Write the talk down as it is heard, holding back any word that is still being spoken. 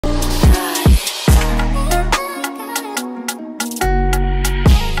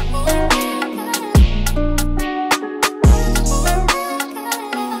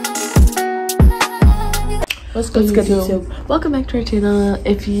Let's go YouTube. Welcome back to our channel.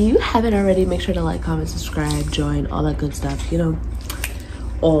 If you haven't already, make sure to like, comment, subscribe, join, all that good stuff, you know,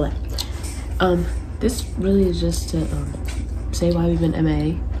 all that. This really is just to say why we've been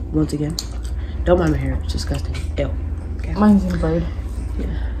MIA once again. Don't mind my hair, it's disgusting. Ew. Okay. Mine's in braid.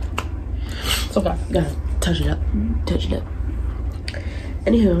 Yeah. It's okay. Gotta touch it up. Touch it up.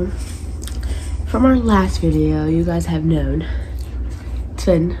 Anywho, from our last video, you guys have known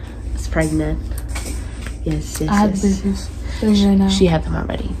Twin is pregnant. Yes, I had babies. Right now. She had them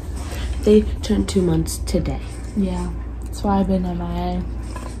already. They turned 2 months today. Yeah, that's why I've been MIA.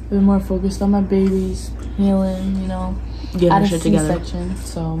 I've been more focused on my babies, healing, you know. Getting I had a shit together. C-section,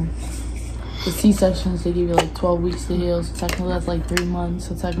 so the C-sections, they give you like 12 weeks to heal, so technically that's like 3 months,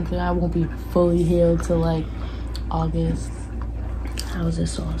 so technically I won't be fully healed till like August. How is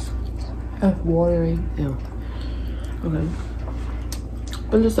this sauce? Watery. Ew. Okay.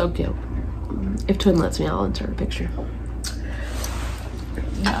 But it's so cute. If Twin lets me, I'll insert a picture.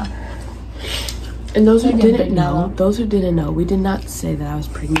 Yeah. And those who didn't know, we did not say that I was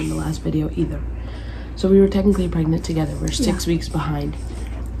pregnant in the last video either. So we were technically pregnant together. We're 6 weeks behind.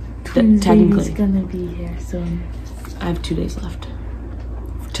 Technically. Gonna be here soon. I have 2 days left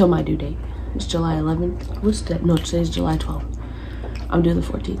till my due date. It's July 11th. What's that? No, today's July 12th. I'm due the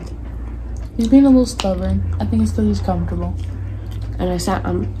 14th. He's being a little stubborn. I think it's because he's comfortable. And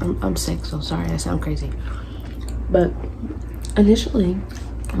I'm sick, so sorry I sound crazy. But initially,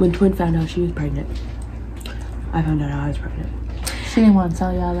 when Twin found out she was pregnant, I found out I was pregnant. She didn't want to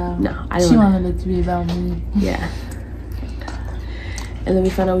tell y'all though. No, I didn't. She wanted it to be about me. Yeah. And then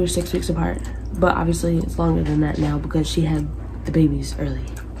we found out we were 6 weeks apart. But obviously it's longer than that now because she had the babies early.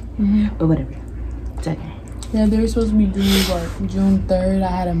 But whatever. It's okay. Yeah, they were supposed to be due like June 3rd.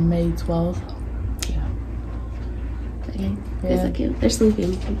 I had a May 12th. Yeah. Okay. Yeah. They're so cute. They're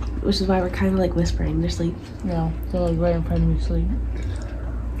sleeping, which is why we're kind of like whispering. They're asleep. Yeah, they're like right in front of me sleep.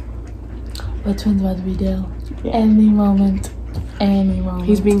 But Twin's about to be dead. Yeah. Any moment. Any moment.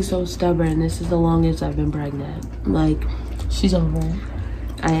 He's being so stubborn. This is the longest I've been pregnant. Like, she's over it.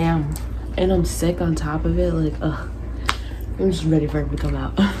 I am. And I'm sick on top of it. Like, ugh. I'm just ready for him to come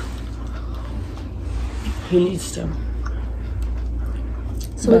out. He needs to.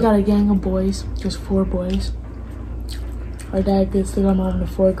 So we got a gang of boys. Just 4 boys. Our dad gets to come home to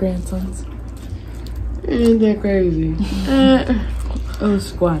 4 grandsons. Ain't that crazy? Oh,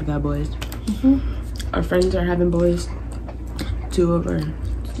 squad got boys. Our friends are having boys. 2 of our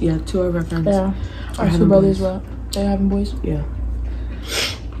friends. Yeah. Our 2 brothers, what? They're having boys? Yeah.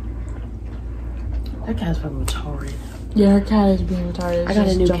 That cat's fucking retarded. Yeah, her cat is being retarded. I got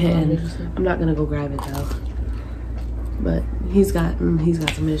a new kitten. I'm not gonna go grab it though. But he's got some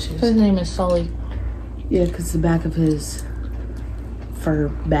issues. His name is Sully. Yeah, because the back of his fur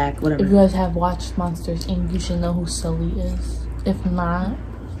back, whatever. If you guys have watched Monsters Inc., you should know who Sully is. If not,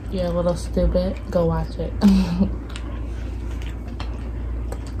 you're a little stupid. Go watch it.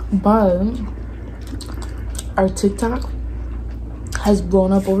 But our TikTok has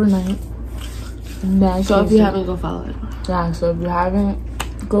blown up overnight. So if you haven't, go follow it. Yeah, so if you haven't,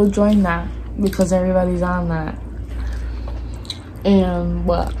 go join that because everybody's on that. And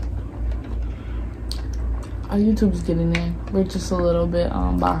what? Our YouTube's getting there. We're just a little bit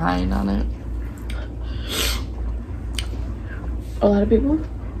behind on it. A lot of people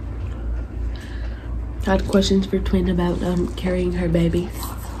had questions for Twin about carrying her baby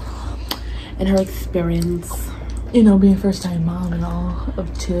and her experience. You know, being first-time mom and all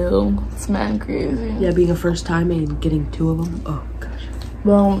of 2. It's mad crazy. Yeah, being a first time and getting 2 of them. Oh gosh.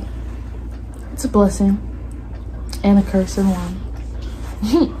 Well, it's a blessing and a curse in one.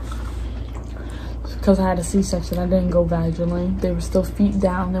 Because I had a C-section, I didn't go vaginally. They were still feet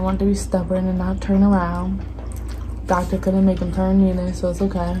down. They wanted to be stubborn and not turn around. Doctor couldn't make them turn either, so it's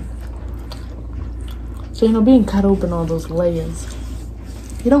okay. So, you know, being cut open all those layers,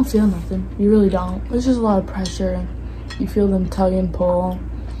 you don't feel nothing. You really don't. It's just a lot of pressure. You feel them tug and pull.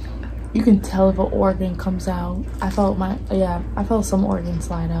 You can tell if an organ comes out. I felt some organ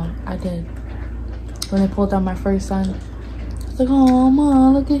slide out. I did. When they pulled out my first son, I was like, oh,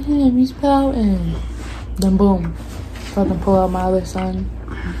 Mom, look at him. He's pouting. Then boom. Felt them pull out my other son.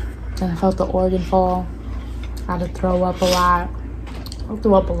 And I felt the organ fall. I had to throw up a lot. I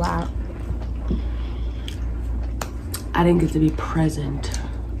threw up a lot. I didn't get to be present.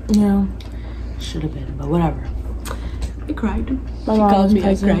 Yeah. Should have been, but whatever. I cried. My She mom called was me,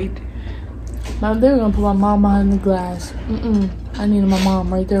 present. I cried. They were gonna put my mom behind the glass. I needed my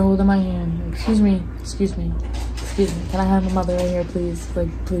mom right there holding my hand. Excuse me. Can I have my mother right here, please? Like,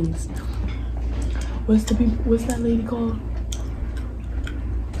 please. What's that lady called?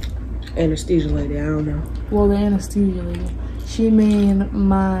 anesthesia lady, I don't know. Well, the anesthesia lady, she made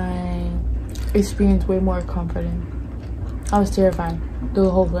my experience way more comforting. I was terrified through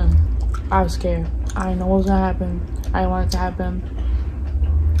the whole thing. I was scared. I didn't know what was gonna happen. I didn't want it to happen.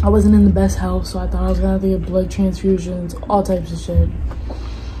 I wasn't in the best health, so I thought I was gonna have to get blood transfusions, all types of shit.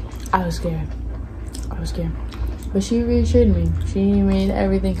 I was scared. I was scared. But she reassured me. She made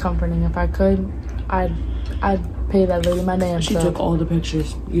everything comforting. If I could, I'd pay that lady my damn She stuff. took all the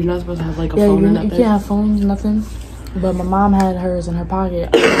pictures. You're not supposed to have like a phone or nothing. You can't have phones, nothing. But my mom had hers in her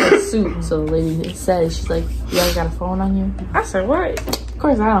pocket, a suit. So the lady said, she's like, "You guys got a phone on you?" I said, "What? Of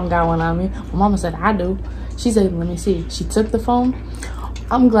course I don't got one on me." My mama said, "I do." She said, "Let me see." She took the phone.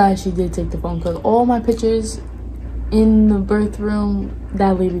 I'm glad she did take the phone because all my pictures in the birth room,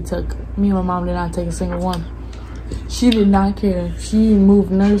 that lady took. Me and my mom did not take a single one. She did not care. She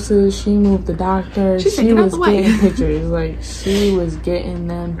moved nurses. She moved the doctor. She was getting pictures. Like, she was getting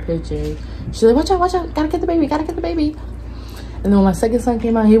them pictures. She's like, watch out. Gotta get the baby. And then when my second son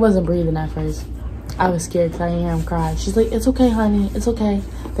came out, he wasn't breathing at first. I was scared because I didn't hear him cry. She's like, "It's okay, honey. It's okay.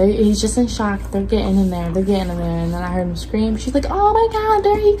 He's just in shock. They're getting in there. And then I heard him scream. She's like, "Oh my God,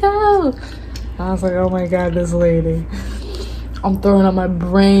 there he goes." I was like, "Oh my God, this lady." I'm throwing up my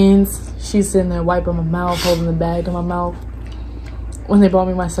brains. She's sitting there wiping my mouth, holding the bag to my mouth. When they brought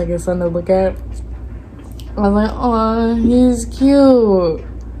me my second son to look at, I was like, "Oh, he's cute."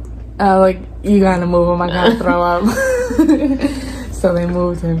 I was like, "You gotta move him. I gotta throw up." So they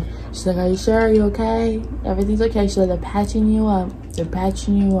moved him. She's like, "Are you sure? Are you okay? Everything's okay." She's like, "They're patching you up. They're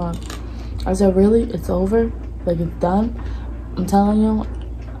patching you up." I said, "Really? It's over? Like, it's done?" I'm telling you,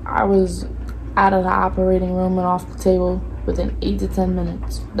 I was out of the operating room and off the table within 8 to 10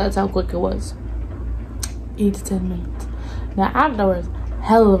 minutes. That's how quick it was. 8 to 10 minutes. Now, afterwards,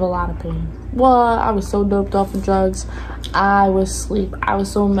 hell of a lot of pain. Well, I was so doped off of drugs. I was asleep. I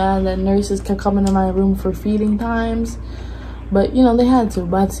was so mad that nurses kept coming to my room for feeding times. But, you know, they had to.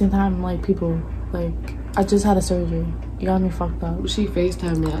 But at the same time, like, people, like, I just had a surgery. You got me fucked up. She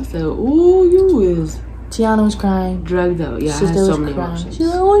FaceTimed me. I said, "Ooh, you is." Tiana was crying. Drugged out. Yeah, Sister I had so was many crying. emotions. She's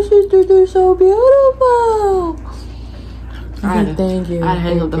like, "Oh, sister, they're so beautiful." Thank you. I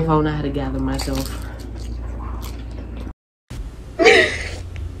hang up the phone. I had to gather myself.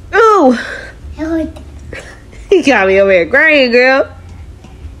 Ooh. He got me over here crying, girl.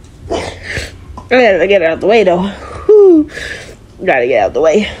 I gotta get it out the way, though. Whew. Gotta get out the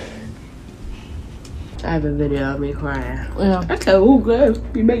way. I have a video of me crying. Yeah. I said, "Oh, girl,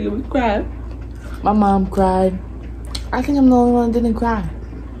 you making me cry." My mom cried. I think I'm the only one that didn't cry.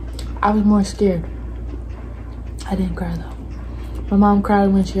 I was more scared. I didn't cry though. My mom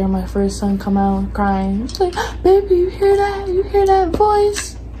cried when she heard my first son come out crying. She's like, "Baby, you hear that? You hear that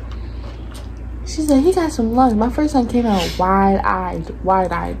voice?" She said, "He got some lungs." My first son came out wide-eyed,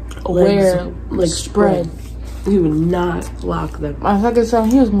 aware, like spread. He would not lock them. My second son,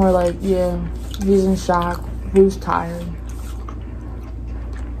 he was more like, yeah, he's in shock. He was tired.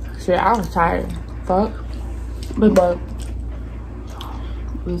 Shit, I was tired. Fuck. But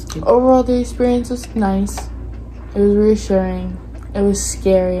overall, the experience was nice. It was reassuring. It was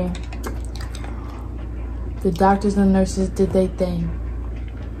scary. The doctors and nurses did their thing.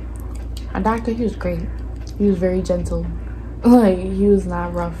 My doctor, he was great. He was very gentle. Like, he was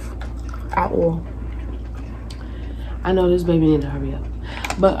not rough at all. I know this baby need to hurry up.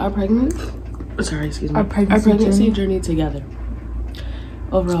 But our pregnancy journey together.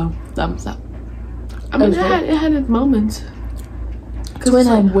 Overall, thumbs up. I mean, it had its moments. Twin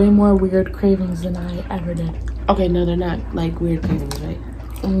had way more weird cravings than I ever did. Okay, no, they're not like weird cravings, right?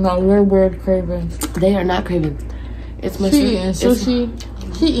 No, they're weird cravings. They are not cravings. It's my She eating sushi.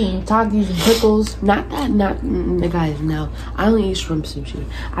 She eating Takis and pickles. Guys, no. I only eat shrimp sushi.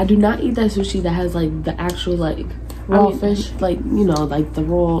 I do not eat that sushi that has like the actual like raw fish. Like, you know, like the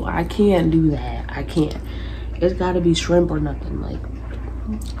raw. I can't do that. I can't. It's got to be shrimp or nothing. Like,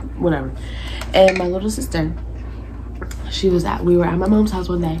 whatever. And my little sister, we were at my mom's house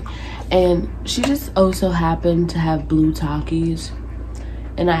one day, and she just also happened to have blue Takis,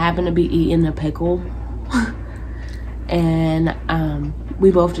 and I happened to be eating a pickle. And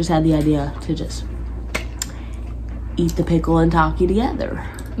we both just had the idea to just eat the pickle and Taki together.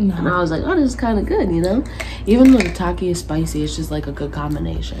 No. And I was like, oh, this is kind of good, you know? Even though the Taki is spicy, it's just like a good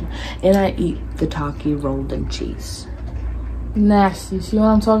combination. And I eat the Taki rolled in cheese. Nasty. See what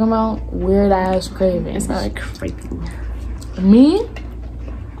I'm talking about? Weird ass craving. It's not a craving. Me?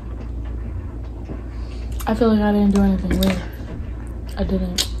 I feel like I didn't do anything weird. I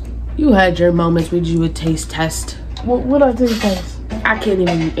didn't. You had your moments where you would taste test. What I taste test? I can't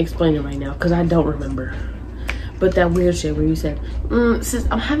even explain it right now because I don't remember. But that weird shit where you said, sis,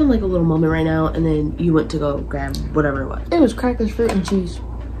 I'm having like a little moment right now, and then you went to go grab whatever it was. It was crackers, fruit, and cheese.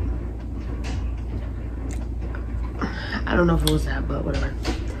 I don't know if it was that, but whatever.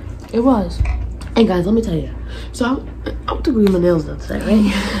 It was. Hey guys, let me tell you. So I went to go get my nails done today,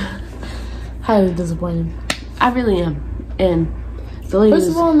 right? Highly disappointed. I really am. And the lady First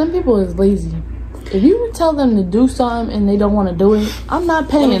of all, them people is lazy. If you would tell them to do something and they don't want to do it, I'm not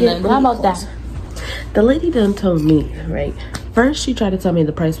paying them. How about that? The lady done told me, right? First, she tried to tell me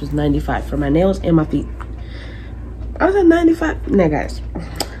the price was $95 for my nails and my feet. I was at $95. Now, guys,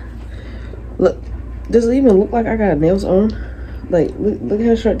 look. Does it even look like I got nails on? Like, look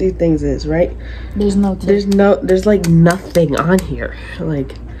how short these things is, right? There's no tip. There's like nothing on here.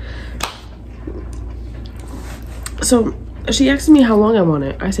 Like, so she asked me how long I want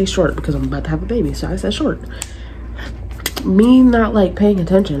it. I say short because I'm about to have a baby, so I said short. Me not like paying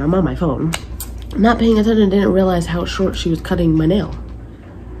attention. I'm on my phone. Not paying attention, didn't realize how short she was cutting my nail.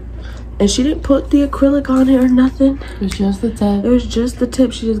 And she didn't put the acrylic on it or nothing. It was just the tip. It was just the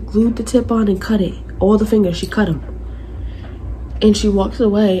tip. She just glued the tip on and cut it. All the fingers, she cut them. And she walks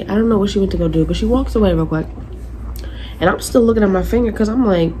away. I don't know what she went to go do, but she walks away real quick. And I'm still looking at my finger because I'm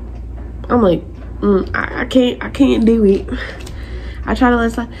like, I can't do it. I try to let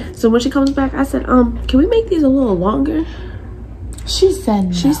it slide. So when she comes back, I said, can we make these a little longer? She said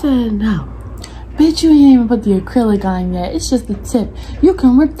no. She said no. Bitch, you ain't even put the acrylic on yet. It's just the tip. You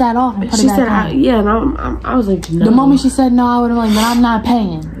can rip that off and put it back on. Yeah, and I was like, no. The moment she said no, I would have been like, but I'm not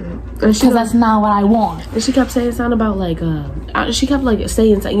paying. Because that's not what I want. And she kept saying something about like, she kept like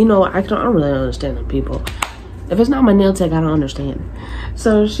saying, you know, I don't really understand them people. If it's not my nail tech, I don't understand.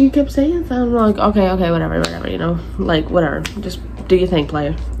 So she kept saying something like, okay, whatever, you know, like whatever, just do your thing,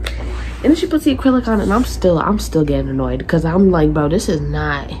 player. And then she puts the acrylic on it, and I'm still getting annoyed because I'm like, bro, this is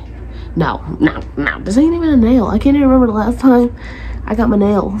not. No, this ain't even a nail. I can't even remember the last time I got my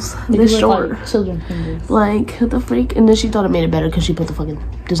nails this short. Like children fingers. Like, the freak? And then she thought it made it better because she put the fucking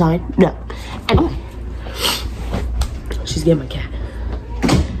design. No. Anyway. She's getting my cat.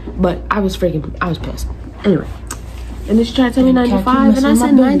 But I was pissed. Anyway. And then she tried to tell me 95, and I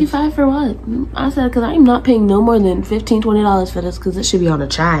said 95 for what? I said, because I'm not paying no more than $15, $20 for this, because this should be on a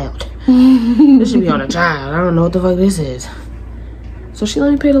child. This should be on a child. I don't know what the fuck this is. So she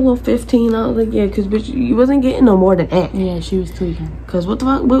let me pay the little 15. I was like, yeah, because bitch, you wasn't getting no more than that. Yeah, she was tweaking. Because what the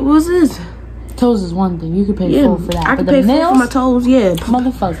fuck? What was this? Toes is one thing. You could pay full for that. I could pay full for my toes, yeah.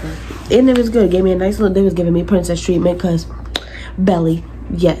 Motherfucker. And it was good. Gave me a nice little, they was giving me princess treatment because belly.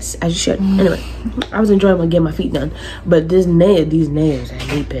 Yes, as you should. Anyway, I was enjoying getting my feet done. But these nails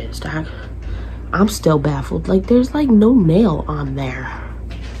had me pissed. I'm still baffled. Like, there's like no nail on there.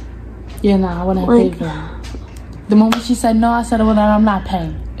 Yeah, nah, I wouldn't have paid for that. The moment she said no, I said, well, then I'm not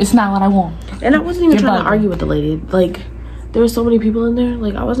paying. It's not what I want. And I wasn't even trying to argue with the lady. Like, there were so many people in there.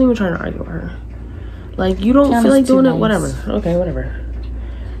 Like, I wasn't even trying to argue with her. Like, you don't feel like doing it? Whatever. Okay, whatever.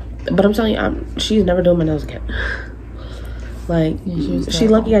 But I'm telling you, she's never doing my nails again. Like, yeah, she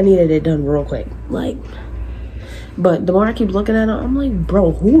lucky I needed it done real quick. Like, but the more I keep looking at it, I'm like,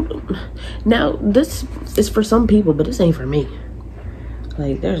 bro, who? Now, this is for some people, but this ain't for me.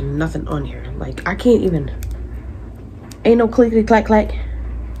 Like, there's nothing on here. Like, I can't even. Ain't no clickety clack clack.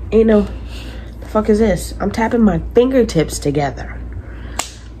 Ain't no. The fuck is this? I'm tapping my fingertips together.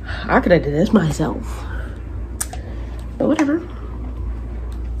 I could have did this myself. But whatever.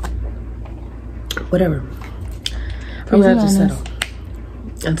 Whatever. I'm gonna have to settle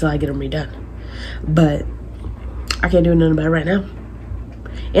until I get them redone. But I can't do nothing about it right now.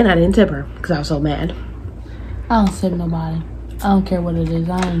 And I didn't tip her because I was so mad. I don't tip nobody. I don't care what it is.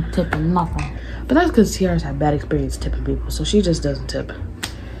 I ain't tipping nothing. But that's because Tiara's had bad experience tipping people, so she just doesn't tip.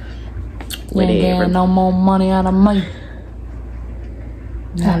 You ain't getting no more money out of me.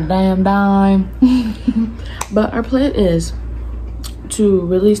 Not a damn dime. But our plan is to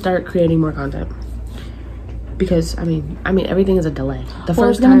really start creating more content. Because I mean everything is a delay.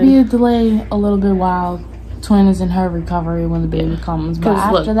 It's gonna be a delay a little bit while Twin is in her recovery when the baby comes. But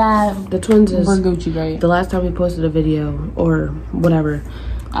after that, the twins is we're Gucci great. The last time we posted a video or whatever,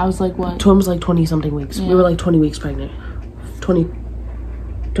 I was like, what? Twin was like 20 something weeks. Yeah. We were like 20 weeks pregnant.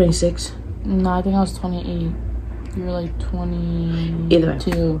 26. No, I think I was 28. You were like 22. Either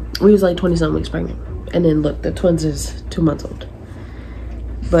way, we was like 20 something weeks pregnant. And then look, the twins is 2 months old.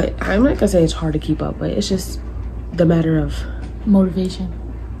 But I'm not gonna say it's hard to keep up, but it's just the matter of motivation.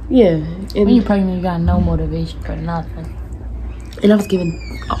 Yeah. When you're pregnant, you got no motivation for nothing. And I was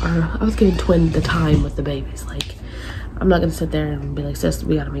giving Twin the time with the babies. Like, I'm not gonna sit there and be like, sis,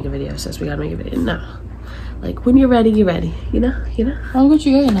 we gotta make a video, sis, we gotta make a video. No. Like, when you're ready, you're ready. You know? I'm Gucci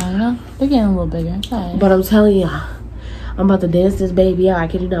Gang now, you know? They're getting a little bigger. It's all right. But I'm telling you, I'm about to dance this baby out. I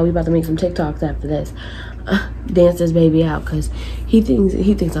kid you not, we about to make some TikToks after this. Dance this baby out, because he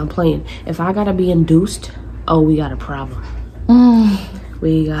thinks I'm playing. If I gotta be induced, oh, we got a problem.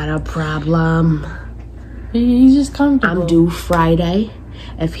 We got a problem. He's just comfortable. I'm due Friday.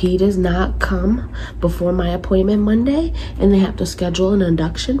 If he does not come before my appointment Monday, and they have to schedule an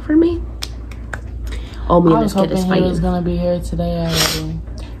induction for me, oh, me and this kid is fighting. I was hoping he was gonna be here today already.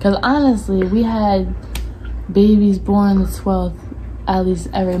 Because honestly, we had babies born the 12th at least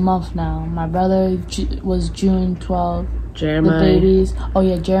every month now. My brother was June 12th. Jeremiah. The babies. Oh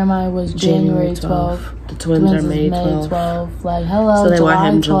yeah, Jeremiah was January 12th. The twins are May 12th. Like, hello, so they July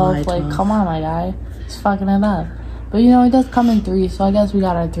want him 12th. July 12th. Like, come on, my guy. He's fucking it up. But you know, it does come in threes, so I guess we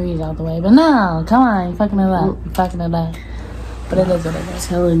got our threes out the way. But no, come on, you're fucking it up. You're fucking it up. But it is what it is. I'm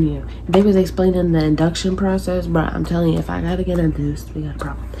telling you. They was explaining the induction process, bro. I'm telling you, if I gotta get induced, we got a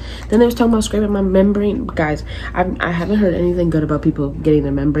problem. Then they was talking about scraping my membrane. Guys, I haven't heard anything good about people getting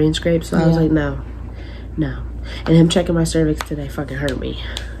their membrane scraped, so I was like, no. And him checking my cervix today fucking hurt me.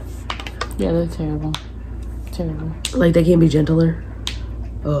 Yeah, they're terrible. Terrible. Like, they can't be gentler.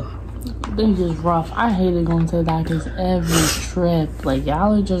 Ugh. They're just rough. I hated going to the doctors every trip. Like,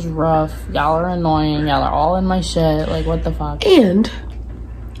 y'all are just rough. Y'all are annoying. Y'all are all in my shit. Like, what the fuck? And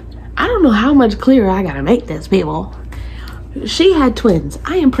I don't know how much clearer I gotta make this, people. She had twins.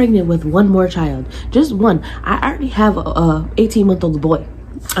 I am pregnant with one more child. Just one. I already have a 18-month-old boy.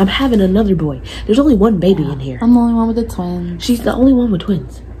 I'm having another boy. There's only one baby in here. I'm the only one with the twins. She's the only one with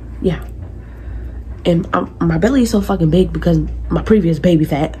twins. Yeah. And my belly is so fucking big because my previous baby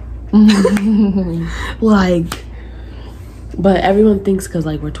fat. Like, but everyone thinks because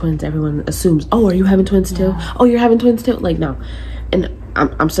like we're twins, everyone assumes, oh, are you having twins too? Yeah. Oh, you're having twins too? Like, no. And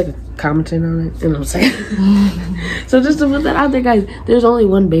I'm sick of commenting on it. You know what I'm saying? So just to put that out there, guys, there's only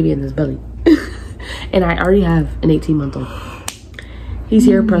one baby in this belly. And I already have an 18-month-old. He's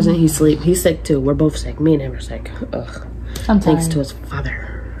here present, he's asleep, he's sick too. We're both sick. Me and him are sick. Ugh. Thanks to his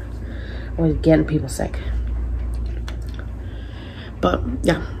father. Always getting people sick. But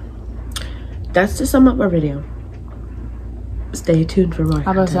yeah. That's to sum up our video. Stay tuned for more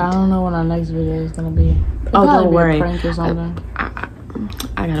content. I don't know when our next video is gonna be. Oh, don't worry. A prank or something.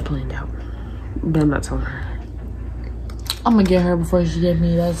 I got it planned out, but I'm not telling her. I'm gonna get her before she get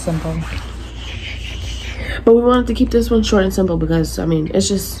me. That's simple. But we wanted to keep this one short and simple because I mean it's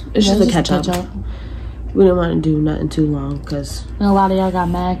just a catch up. We didn't want to do nothing too long because a lot of y'all got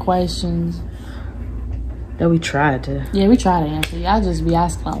mad questions. That we tried to. Yeah, we tried to answer. Y'all just be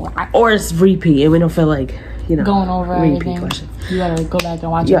asking or it's repeat and we don't feel like, you know, going over repeat questions. You gotta go back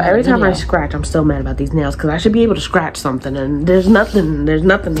and watch. Yeah, every time I scratch, I'm still mad about these nails because I should be able to scratch something and there's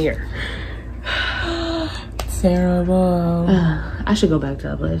nothing here. Terrible. I should go back to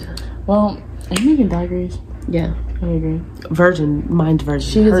that place. Well, are you making daiquiris? Yeah. I agree. Virgin. Mine's virgin.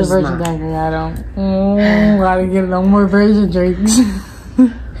 She is a virgin daiquiri. I don't. Gotta get no more virgin drinks.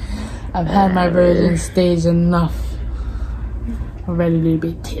 I've had my virgin stage enough. I'm ready to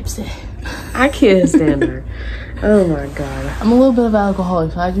be tipsy. I can't stand her. Oh my god. I'm a little bit of an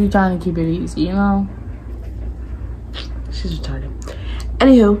alcoholic, so I be trying to keep it easy, you know? She's retarded.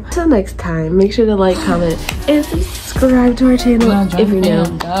 Anywho, till next time, make sure to like, comment, and subscribe to our channel if you're new.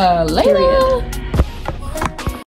 Later.